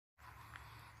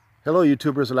Hello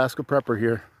YouTubers, Alaska Prepper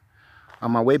here. On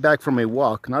my way back from a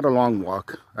walk, not a long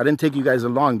walk. I didn't take you guys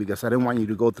along because I didn't want you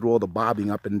to go through all the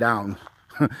bobbing up and down.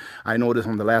 I noticed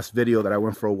on the last video that I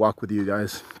went for a walk with you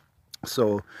guys.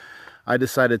 So I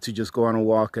decided to just go on a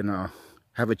walk and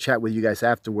have a chat with you guys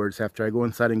afterwards, after I go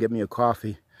inside and get me a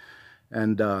coffee.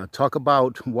 And talk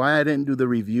about why I didn't do the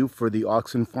review for the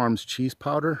Augason Farms cheese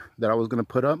powder that I was going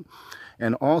to put up.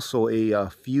 And also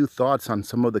a few thoughts on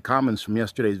some of the comments from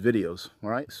yesterday's videos. All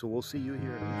right, so we'll see you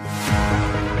here.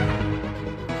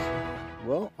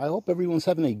 Well, I hope everyone's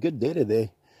having a good day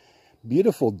today.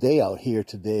 Beautiful day out here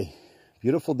today.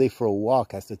 Beautiful day for a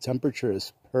walk as the temperature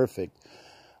is perfect.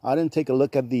 I didn't take a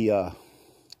look at the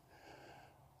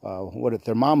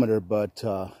thermometer, but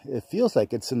it feels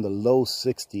like it's in the low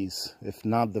 60s, if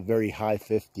not the very high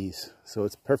 50s. So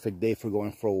it's a perfect day for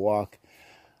going for a walk.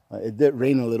 It did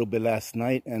rain a little bit last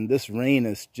night, and this rain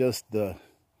is just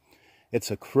it's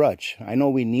a crutch. I know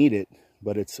we need it,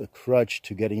 but it's a crutch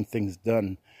to getting things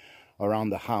done around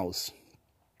the house,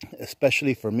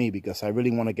 especially for me, because I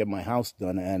really want to get my house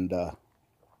done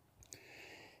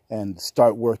and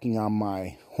start working on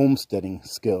my homesteading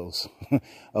skills,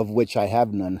 of which I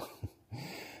have none.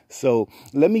 So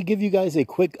let me give you guys a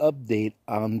quick update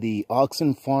on the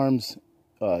Augason Farms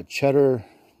cheddar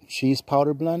cheese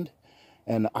powder blend.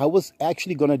 And I was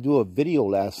actually going to do a video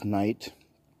last night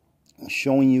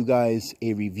showing you guys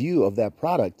a review of that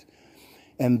product.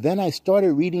 And then I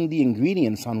started reading the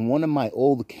ingredients on one of my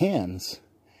old cans.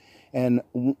 And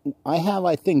I have,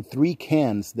 I think, 3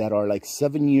 cans that are like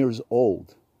 7 years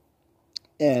old.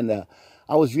 And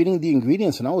I was reading the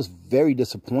ingredients and I was very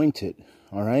disappointed.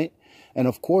 All right. And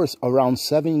of course, around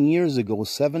 7 years ago,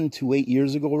 7 to 8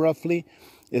 years ago, roughly,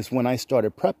 is when I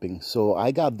started prepping. So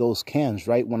I got those cans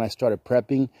right when I started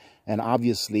prepping. And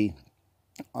obviously,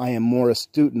 I am more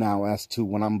astute now as to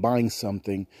when I'm buying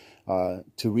something,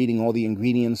 to reading all the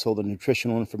ingredients, all the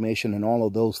nutritional information, and all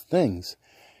of those things.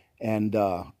 And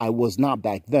I was not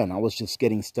back then. I was just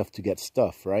getting stuff to get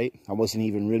stuff, right? I wasn't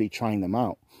even really trying them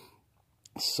out.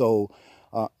 So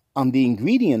on the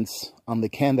ingredients on the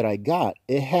can that I got,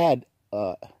 it had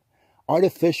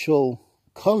artificial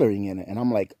coloring in it, and I'm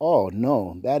like, oh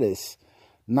no, that is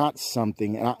not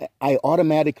something. And I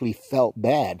automatically felt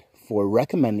bad for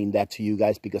recommending that to you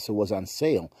guys because it was on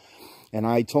sale. And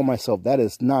I told myself that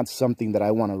is not something that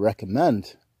I want to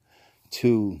recommend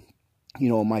to, you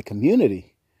know, my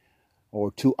community,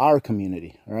 or to our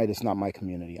community. All right, it's not my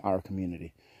community, our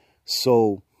community.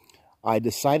 So I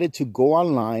decided to go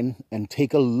online and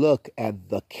take a look at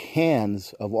the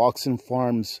cans of Augason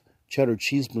Farms cheddar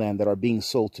cheese blend that are being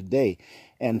sold today.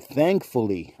 And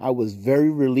thankfully, I was very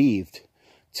relieved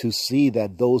to see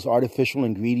that those artificial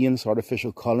ingredients,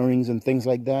 artificial colorings and things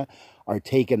like that are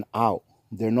taken out.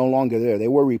 They're no longer there. They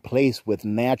were replaced with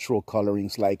natural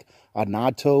colorings like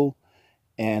annatto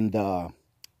and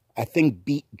I think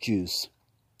beet juice,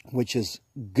 which is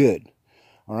good.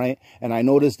 All right. And I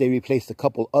noticed they replaced a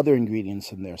couple other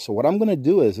ingredients in there. So what I'm going to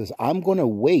do is I'm going to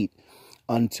wait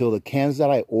until the cans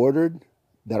that I ordered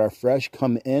that are fresh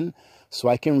come in, so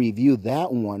I can review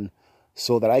that one,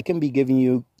 so that I can be giving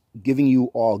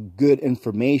you all good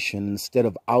information instead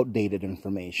of outdated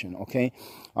information. Okay,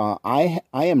 I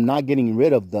am not getting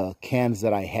rid of the cans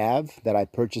that I have that I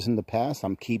purchased in the past.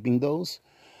 I'm keeping those.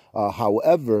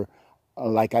 However,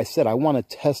 like I said, I want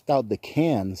to test out the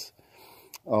cans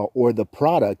or the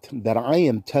product that I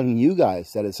am telling you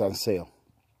guys that is on sale.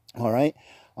 All right.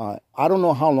 I don't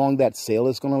know how long that sale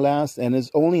is going to last, and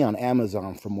it's only on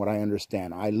Amazon from what I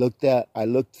understand. I looked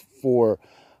for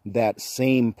that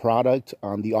same product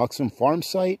on the Augason Farm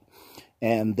site,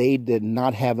 and they did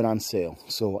not have it on sale.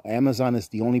 So Amazon is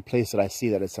the only place that I see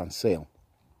that it's on sale.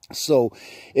 So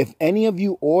if any of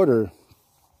you order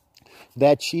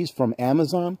that cheese from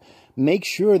Amazon, make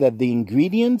sure that the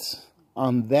ingredients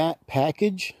on that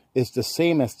package is the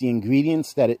same as the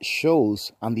ingredients that it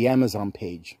shows on the Amazon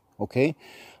page. Okay,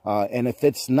 and if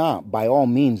it's not, by all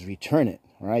means, return it,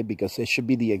 all right? Because it should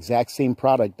be the exact same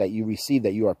product that you receive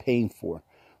that you are paying for.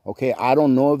 Okay, I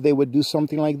don't know if they would do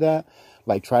something like that,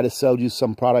 like try to sell you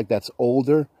some product that's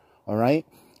older, all right,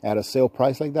 at a sale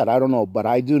price like that. I don't know, but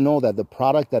I do know that the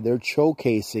product that they're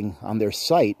showcasing on their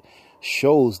site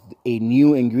shows a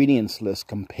new ingredients list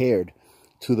compared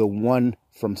to the one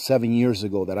from 7 years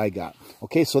ago that I got.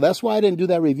 Okay, so that's why I didn't do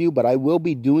that review, but I will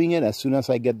be doing it as soon as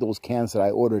I get those cans that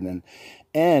I ordered in.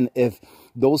 And if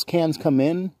those cans come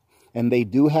in and they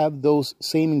do have those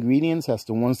same ingredients as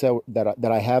the ones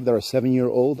that I have that are 7 year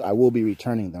old, I will be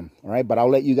returning them. All right, but I'll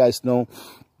let you guys know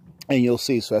and you'll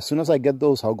see. So as soon as I get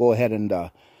those, I'll go ahead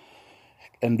and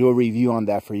and do a review on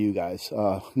that for you guys.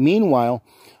 Meanwhile,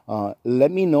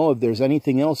 let me know if there's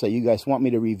anything else that you guys want me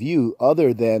to review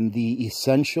other than the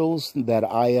essentials that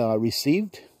I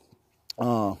received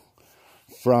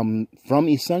from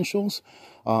Essentials.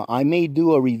 I may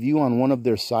do a review on one of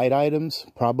their side items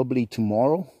probably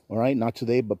tomorrow. All right, not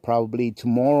today, but probably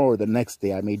tomorrow or the next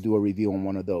day I may do a review on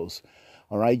one of those.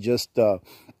 All right, just to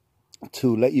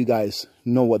let you guys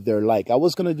know what they're like. I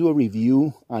was going to do a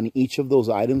review on each of those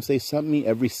items they sent me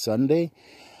every Sunday.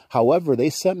 However, they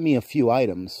sent me a few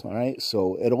items, all right?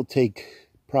 So it'll take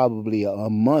probably a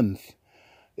month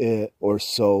or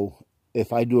so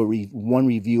if I do one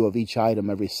review of each item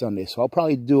every Sunday. So I'll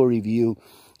probably do a review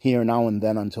here now and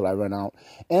then until I run out.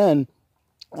 And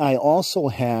I also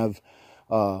have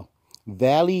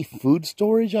Valley Food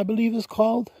Storage, I believe it's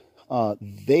called.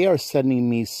 They are sending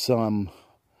me some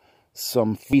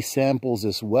free samples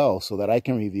as well so that I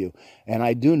can review. And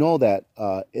I do know that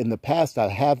in the past I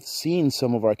have seen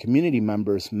some of our community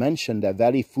members mention that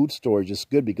Valley Food Storage is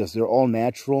good because they're all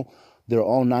natural, they're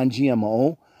all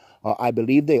non-GMO. I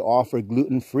believe they offer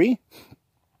gluten-free,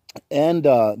 and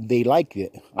they like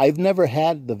it. I've never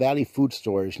had the Valley Food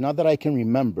Storage, not that I can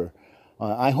remember.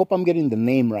 I hope I'm getting the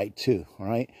name right too, all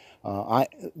right?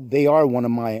 They are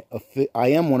I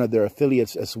am one of their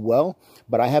affiliates as well,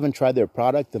 but I haven't tried their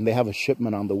product, and they have a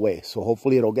shipment on the way. So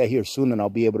hopefully it'll get here soon and I'll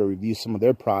be able to review some of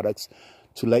their products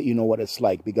to let you know what it's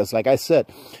like. Because like I said,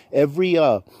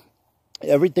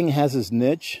 everything has its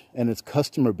niche and its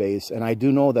customer base. And I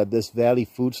do know that this Valley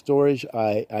Food Storage,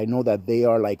 I know that they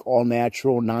are like all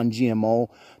natural, non-GMO.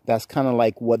 That's kind of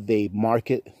like what they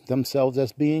market themselves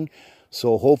as being.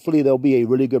 So hopefully there'll be a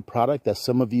really good product that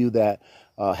some of you that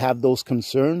have those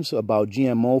concerns about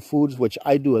GMO foods, which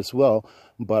I do as well,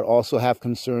 but also have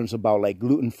concerns about like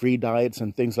gluten-free diets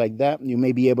and things like that, you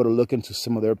may be able to look into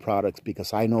some of their products,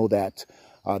 because I know that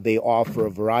they offer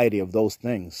a variety of those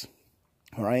things.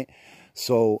 All right.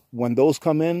 So when those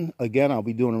come in, again, I'll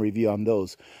be doing a review on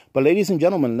those. But ladies and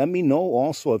gentlemen, let me know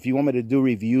also if you want me to do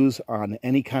reviews on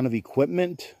any kind of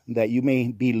equipment that you may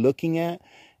be looking at.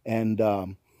 And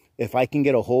if I can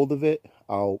get a hold of it,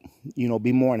 I'll,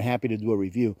 be more than happy to do a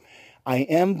review. I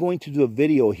am going to do a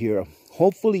video here,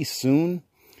 hopefully soon,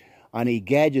 on a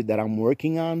gadget that I'm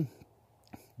working on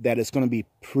that is going to be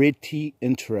pretty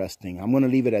interesting. I'm going to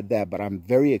leave it at that, but I'm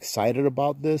very excited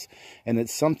about this, and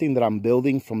it's something that I'm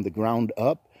building from the ground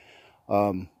up,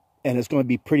 and it's going to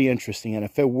be pretty interesting, and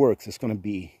if it works, it's going to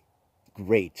be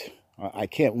great. I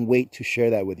can't wait to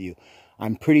share that with you.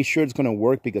 I'm pretty sure it's going to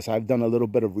work because I've done a little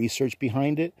bit of research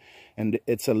behind it, and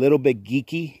it's a little bit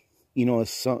geeky.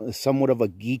 It's somewhat of a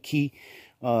geeky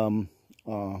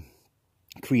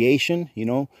creation,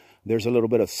 There's a little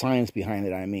bit of science behind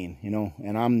it,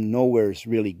 and I'm nowhere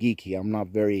really geeky. I'm not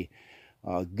very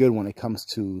good when it comes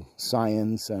to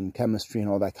science and chemistry and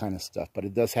all that kind of stuff, but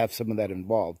it does have some of that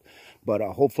involved. But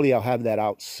hopefully I'll have that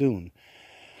out soon.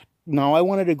 Now, I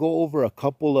wanted to go over a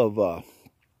couple of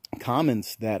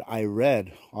comments that I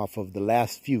read off of the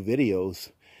last few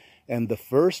videos. And the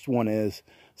first one is,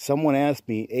 someone asked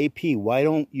me, AP, why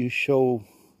don't you show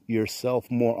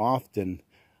yourself more often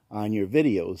on your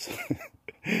videos?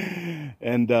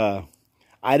 And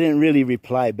I didn't really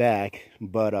reply back,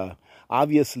 but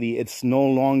obviously it's no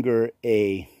longer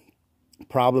a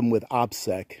problem with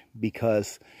OPSEC,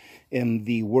 because in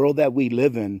the world that we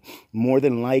live in, more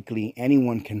than likely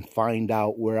anyone can find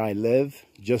out where I live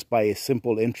just by a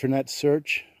simple internet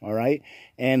search, all right,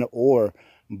 and or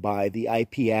by the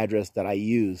IP address that I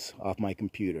use off my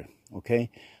computer, okay?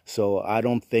 So I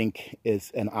don't think it's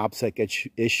an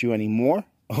OPSEC issue anymore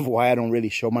of why I don't really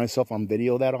show myself on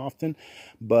video that often.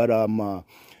 But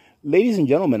ladies and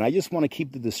gentlemen, I just want to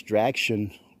keep the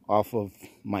distraction off of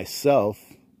myself,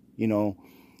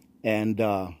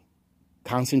 and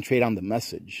concentrate on the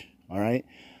message, all right?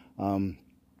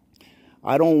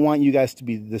 I don't want you guys to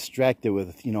be distracted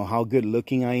with, how good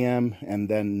looking I am, and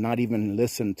then not even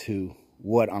listen to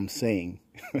what I'm saying.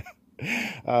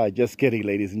 Just kidding,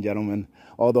 ladies and gentlemen.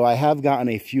 Although I have gotten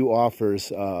a few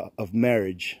offers of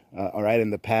marriage, all right, in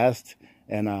the past.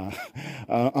 And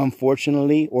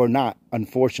unfortunately, or not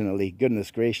unfortunately,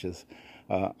 goodness gracious,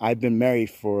 I've been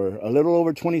married for a little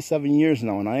over 27 years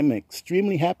now, and I'm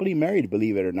extremely happily married,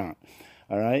 believe it or not.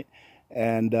 All right.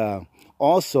 And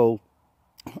also,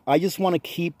 I just want to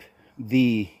keep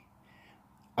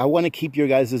your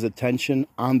guys' attention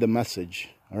on the message.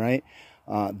 All right.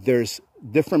 There's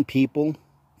different people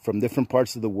from different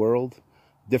parts of the world,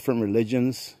 different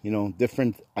religions,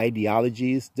 different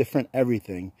ideologies, different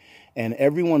everything. And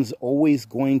everyone's always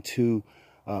going to,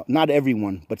 not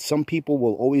everyone, but some people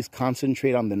will always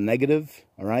concentrate on the negative,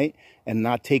 all right, and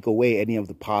not take away any of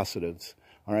the positives.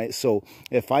 All right. So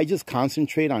if I just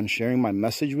concentrate on sharing my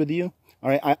message with you, all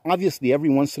right, obviously every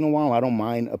once in a while, I don't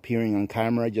mind appearing on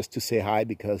camera just to say hi,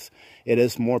 because it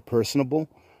is more personable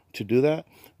to do that.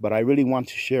 But I really want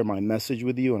to share my message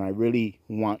with you, and I really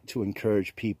want to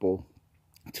encourage people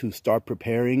to start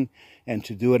preparing and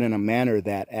to do it in a manner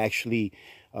that actually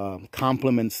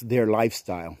complements their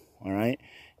lifestyle. All right.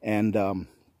 And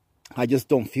I just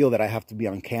don't feel that I have to be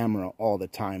on camera all the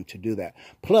time to do that.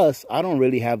 Plus, I don't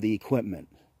really have the equipment.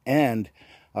 And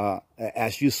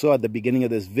as you saw at the beginning of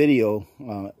this video,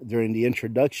 during the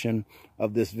introduction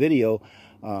of this video,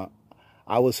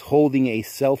 I was holding a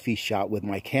selfie shot with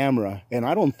my camera, and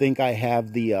I don't think I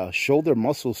have the shoulder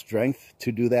muscle strength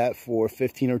to do that for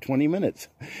 15 or 20 minutes.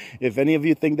 If any of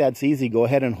you think that's easy, go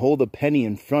ahead and hold a penny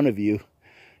in front of you,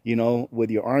 you know,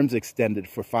 with your arms extended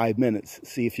for 5 minutes.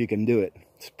 See if you can do it.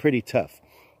 It's pretty tough.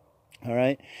 All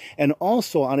right. And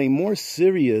also on a more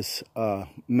serious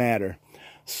matter.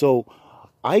 So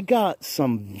I got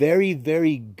some very,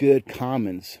 very good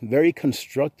comments, very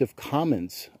constructive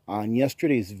comments on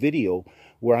yesterday's video,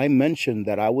 where I mentioned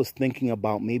that I was thinking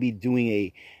about maybe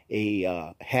doing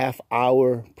a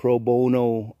half-hour pro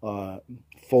bono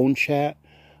phone chat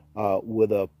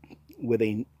with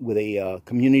a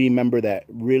community member that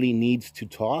really needs to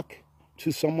talk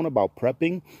to someone about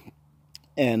prepping,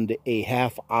 and a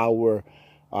half-hour,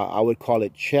 I would call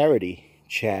it charity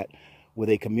chat, with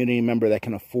a community member that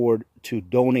can afford to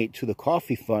donate to the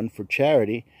coffee fund for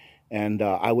charity, and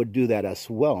I would do that as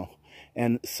well.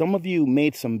 And some of you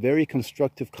made some very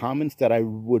constructive comments that I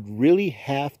would really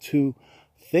have to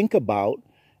think about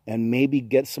and maybe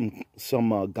get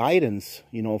some guidance,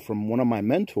 you know, from one of my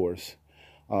mentors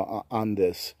on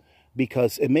this,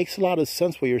 because it makes a lot of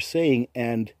sense what you're saying.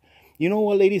 And you know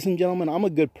what, ladies and gentlemen, I'm a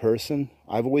good person.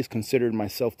 I've always considered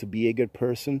myself to be a good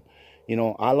person. You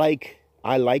know, I like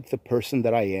the person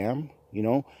that I am, you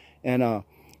know, and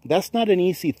that's not an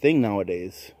easy thing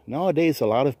nowadays. Nowadays, a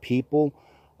lot of people,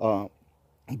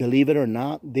 believe it or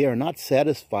not, they are not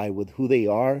satisfied with who they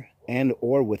are and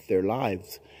or with their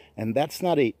lives. And that's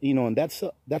not a, you know, and that's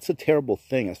a terrible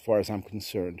thing as far as I'm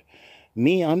concerned.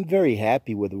 Me, I'm very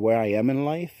happy with where I am in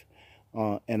life,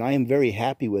 and I am very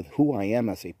happy with who I am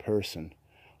as a person.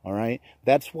 All right.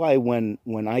 That's why when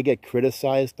I get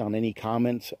criticized on any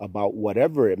comments about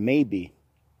whatever it may be,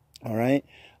 all right,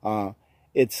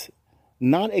 it's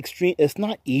not extreme. It's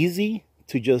not easy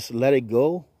to just let it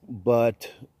go,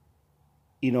 but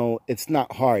you know, it's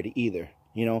not hard either,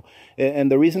 you know.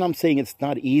 And the reason I'm saying it's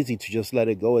not easy to just let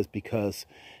it go is because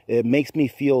it makes me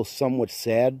feel somewhat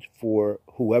sad for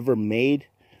whoever made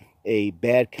a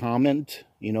bad comment,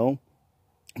 you know,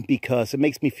 because it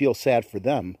makes me feel sad for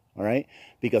them, all right?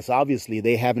 Because obviously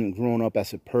they haven't grown up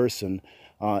as a person,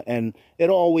 and it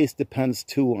always depends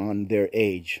too on their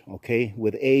age, okay?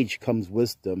 With age comes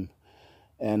wisdom.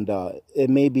 And it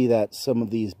may be that some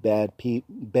of these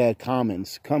bad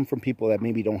comments come from people that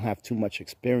maybe don't have too much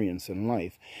experience in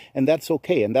life. And that's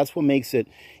okay. And that's what makes it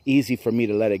easy for me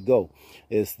to let it go,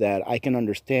 is that I can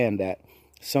understand that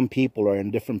some people are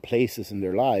in different places in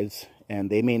their lives,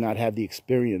 and they may not have the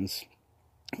experience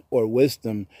or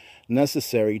wisdom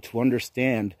necessary to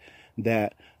understand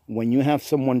that when you have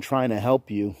someone trying to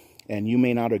help you, and you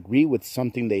may not agree with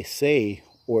something they say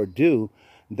or do,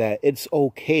 that it's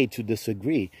okay to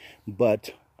disagree,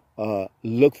 but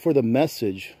look for the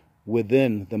message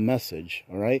within the message,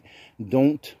 all right?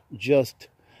 Don't just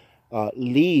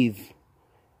leave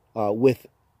with,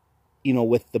 you know,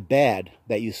 with the bad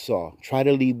that you saw. Try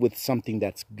to leave with something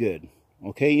that's good,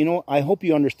 okay? You know, I hope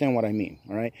you understand what I mean,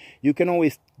 all right? You can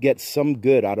always get some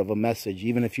good out of a message,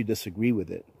 even if you disagree with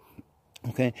it,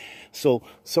 okay? So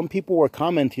some people were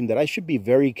commenting that I should be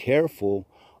very careful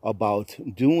about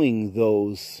doing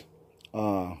those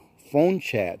phone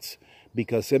chats,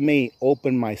 because it may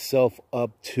open myself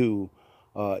up to,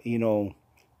 you know,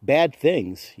 bad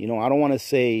things. You know, I don't want to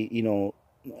say, you know,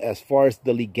 as far as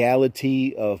the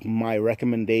legality of my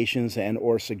recommendations and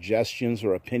or suggestions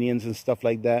or opinions and stuff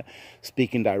like that,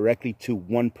 speaking directly to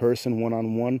one person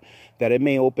one-on-one, that it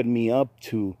may open me up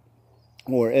to,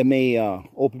 or it may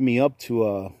open me up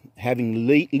to having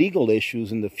legal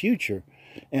issues in the future.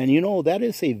 And, you know, that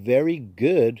is a very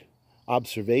good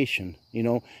observation, you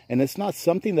know, and it's not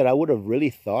something that I would have really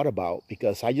thought about,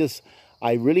 because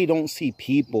I really don't see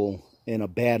people in a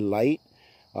bad light.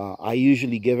 I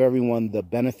usually give everyone the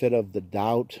benefit of the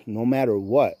doubt, no matter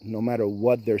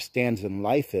what their stance in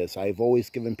life is. I've always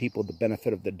given people the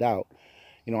benefit of the doubt.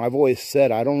 You know, I've always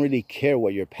said, I don't really care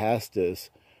what your past is.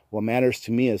 What matters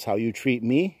to me is how you treat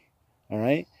me, all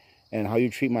right, and how you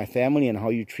treat my family and how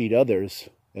you treat others.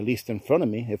 At least in front of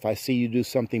me. If I see you do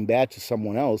something bad to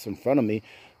someone else in front of me,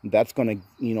 that's going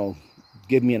to, you know,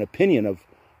 give me an opinion of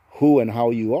who and how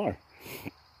you are.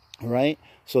 Right?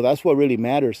 So that's what really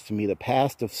matters to me. The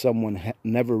past of someone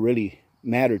never really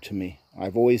mattered to me.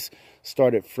 I've always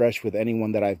started fresh with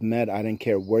anyone that I've met. I didn't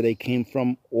care where they came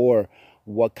from or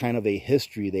what kind of a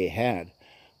history they had.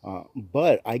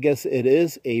 But I guess it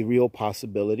is a real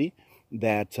possibility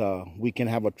that we can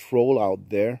have a troll out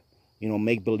there, you know,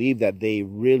 make believe that they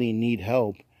really need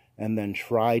help and then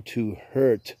try to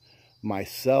hurt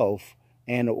myself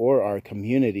and or our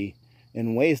community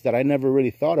in ways that I never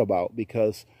really thought about.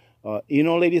 Because you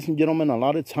know, ladies and gentlemen, a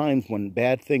lot of times when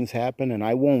bad things happen, and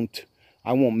I won't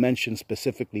mention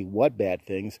specifically what bad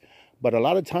things, but a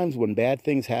lot of times when bad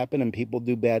things happen and people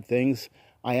do bad things,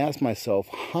 I ask myself,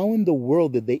 how in the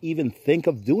world did they even think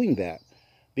of doing that?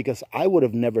 Because I would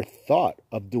have never thought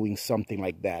of doing something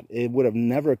like that. It would have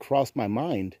never crossed my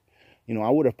mind. You know, I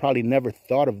would have probably never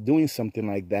thought of doing something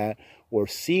like that or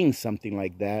seeing something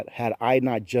like that had I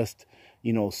not just,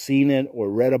 you know, seen it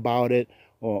or read about it,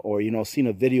 or you know, seen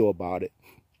a video about it.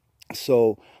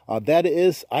 So that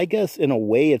is, I guess, in a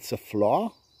way, it's a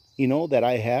flaw, you know, that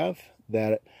I have,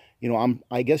 that, you know,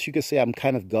 I guess you could say I'm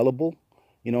kind of gullible.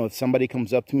 You know, if somebody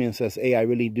comes up to me and says, hey, I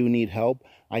really do need help,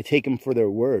 I take them for their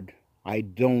word. I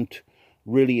don't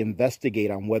really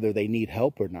investigate on whether they need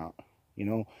help or not, you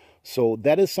know. So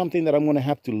that is something that I'm going to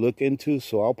have to look into.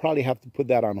 So I'll probably have to put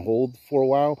that on hold for a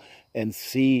while and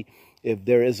see if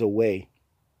there is a way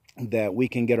that we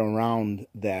can get around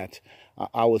that.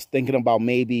 I was thinking about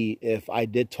maybe if I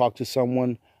did talk to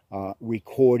someone,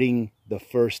 recording the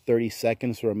first 30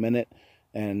 seconds or a minute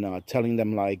and telling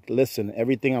them, like, listen,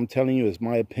 everything I'm telling you is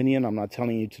my opinion. I'm not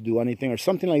telling you to do anything or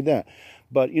something like that.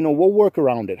 But, you know, we'll work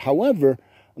around it. However,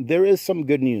 there is some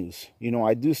good news. You know,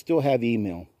 I do still have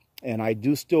email and I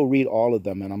do still read all of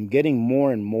them, and I'm getting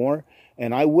more and more,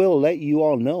 and I will let you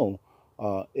all know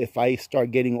if I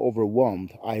start getting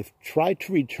overwhelmed. I've tried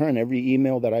to return every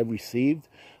email that I've received.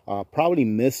 Probably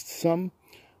missed some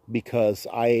because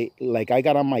I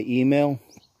got on my email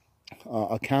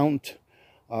account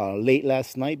late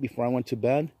last night before I went to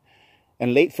bed.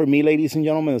 And late for me, ladies and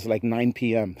gentlemen, is like 9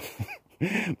 p.m.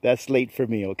 That's late for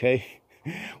me, okay?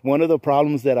 One of the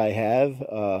problems that I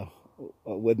have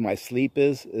with my sleep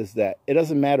is that it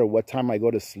doesn't matter what time I go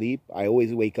to sleep. I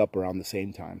always wake up around the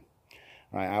same time.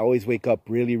 I always wake up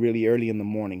really, really early in the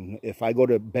morning. If I go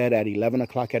to bed at 11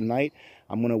 o'clock at night,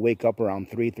 I'm going to wake up around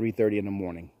 3:30 in the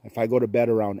morning. If I go to bed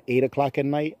around 8 o'clock at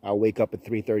night, I'll wake up at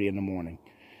 3:30 in the morning.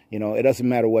 You know, it doesn't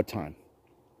matter what time.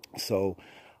 So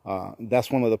that's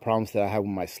one of the problems that I have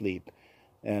with my sleep.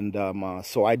 And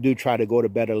so I do try to go to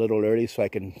bed a little early so I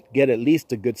can get at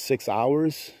least a good 6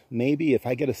 hours. Maybe if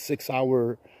I get a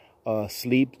 6-hour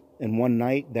sleep in one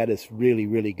night, that is really,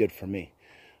 really good for me.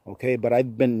 Okay, but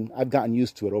I've gotten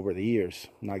used to it over the years,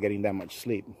 not getting that much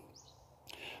sleep.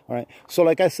 All right, so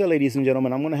like I said, ladies and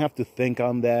gentlemen, I'm going to have to think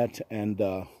on that and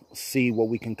see what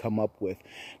we can come up with.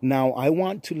 Now, I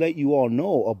want to let you all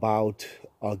know about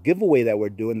a giveaway that we're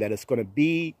doing that is going to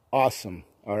be awesome.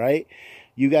 All right,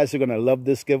 you guys are going to love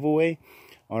this giveaway.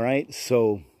 All right,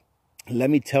 so let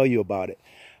me tell you about it.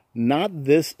 Not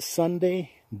this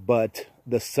Sunday, but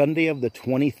the Sunday of the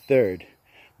 23rd,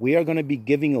 we are going to be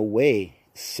giving away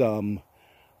some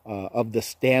of the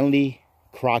Stanley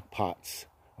crock pots.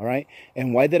 All right,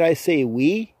 and why did I say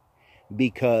we?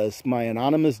 Because my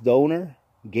anonymous donor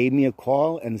gave me a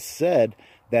call and said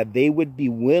that they would be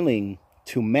willing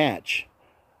to match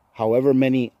however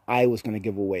many I was going to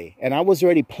give away. And I was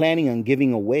already planning on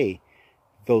giving away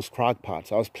those crock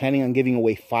pots. I was planning on giving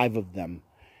away 5 of them.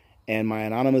 And my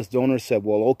anonymous donor said,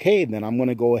 well, okay, then I'm going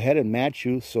to go ahead and match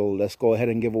you. So let's go ahead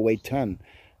and give away 10.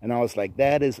 And I was like,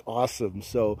 that is awesome.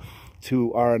 So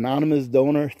to our anonymous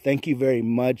donor, thank you very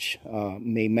much.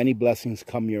 May many blessings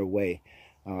come your way.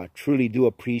 Truly do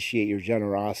appreciate your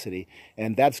generosity.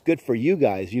 And that's good for you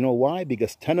guys. You know why?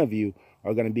 Because 10 of you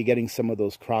are going to be getting some of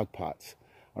those crock pots.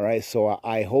 All right. So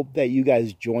I hope that you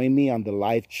guys join me on the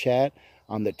live chat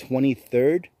on the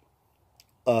 23rd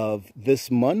of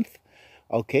this month.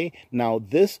 Okay. Now,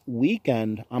 this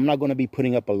weekend, I'm not going to be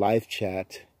putting up a live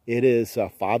chat. It is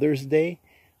Father's Day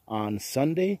on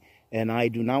Sunday, and I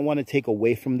do not want to take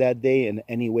away from that day in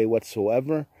any way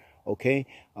whatsoever. Okay.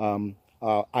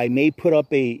 I may put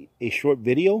up a short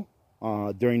video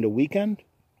during the weekend,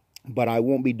 but I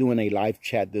won't be doing a live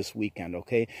chat this weekend,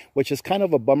 okay? Which is kind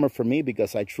of a bummer for me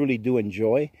because I truly do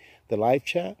enjoy the live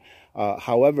chat.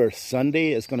 However,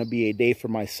 Sunday is going to be a day for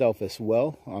myself as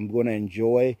well. I'm going to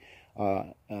enjoy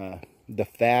the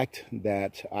fact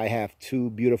that I have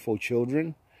 2 beautiful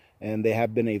children, and they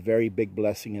have been a very big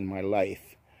blessing in my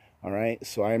life. All right,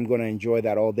 so I'm going to enjoy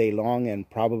that all day long and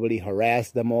probably harass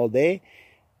them all day.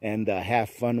 and have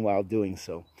fun while doing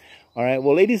so. All right,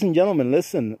 well, ladies and gentlemen,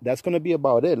 listen, that's going to be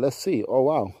about it. Let's see. Oh,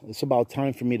 wow, it's about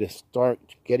time for me to start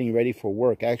getting ready for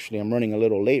work. Actually, I'm running a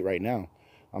little late right now.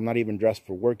 I'm not even dressed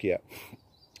for work yet.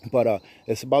 But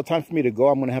it's about time for me to go.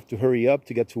 I'm going to have to hurry up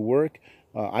to get to work.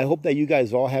 I hope that you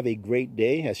guys all have a great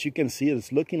day. As you can see,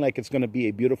 it's looking like it's going to be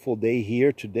a beautiful day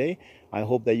here today. I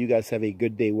hope that you guys have a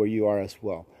good day where you are as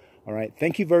well. All right.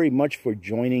 Thank you very much for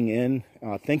joining in.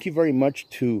 Thank you very much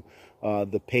to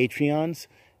the Patreons.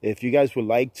 If you guys would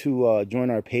like to join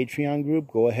our Patreon group,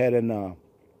 go ahead and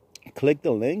click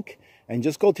the link and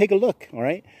just go take a look. All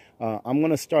right. I'm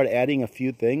going to start adding a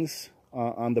few things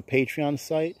on the Patreon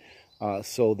site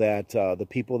so that the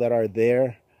people that are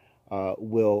there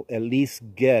will at least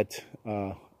get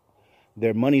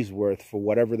their money's worth for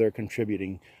whatever they're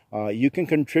contributing. You can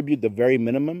contribute the very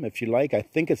minimum if you like. I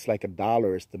think it's like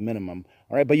 $1 is the minimum.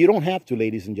 All right, but you don't have to,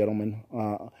 ladies and gentlemen.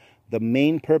 The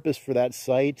main purpose for that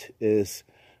site is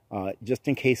just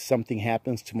in case something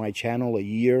happens to my channel a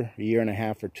year and a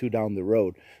half or two down the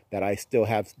road, that I still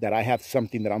have, that I have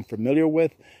something that I'm familiar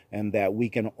with and that we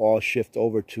can all shift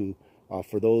over to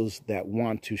for those that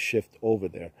want to shift over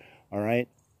there. All right.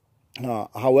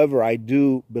 However, I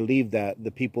do believe that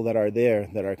the people that are there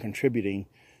that are contributing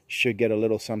should get a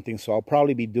little something. So I'll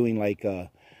probably be doing like a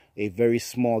very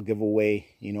small giveaway,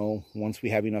 you know, once we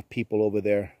have enough people over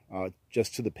there,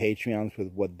 just to the Patreons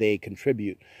with what they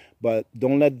contribute. But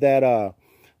don't let that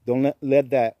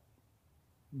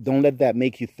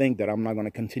make you think that I'm not going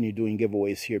to continue doing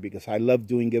giveaways here, because I love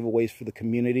doing giveaways for the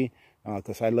community,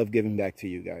 because I love giving back to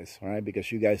you guys. All right,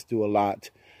 because you guys do a lot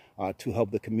to help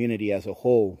the community as a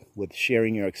whole with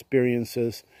sharing your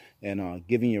experiences and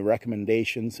giving you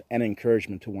recommendations and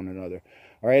encouragement to one another.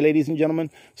 All right, ladies and gentlemen.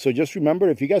 So just remember,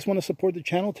 if you guys want to support the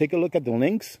channel, take a look at the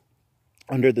links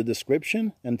under the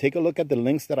description and take a look at the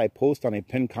links that I post on a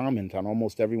pinned comment on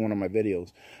almost every one of my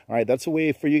videos. All right, that's a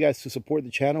way for you guys to support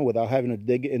the channel without having to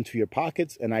dig into your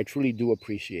pockets, and I truly do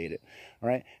appreciate it. All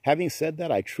right, having said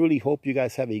that, I truly hope you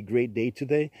guys have a great day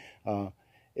today.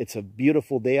 It's a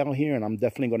beautiful day out here, and I'm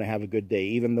definitely going to have a good day,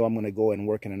 even though I'm going to go and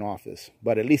work in an office.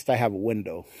 But at least I have a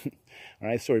window. All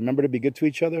right, so remember to be good to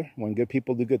each other. When good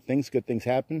people do good things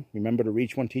happen. Remember to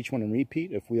reach one, teach one, and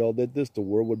repeat. If we all did this, the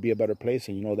world would be a better place,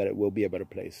 and you know that it will be a better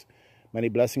place. Many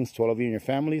blessings to all of you and your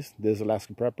families. This is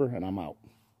Alaska Prepper, and I'm out.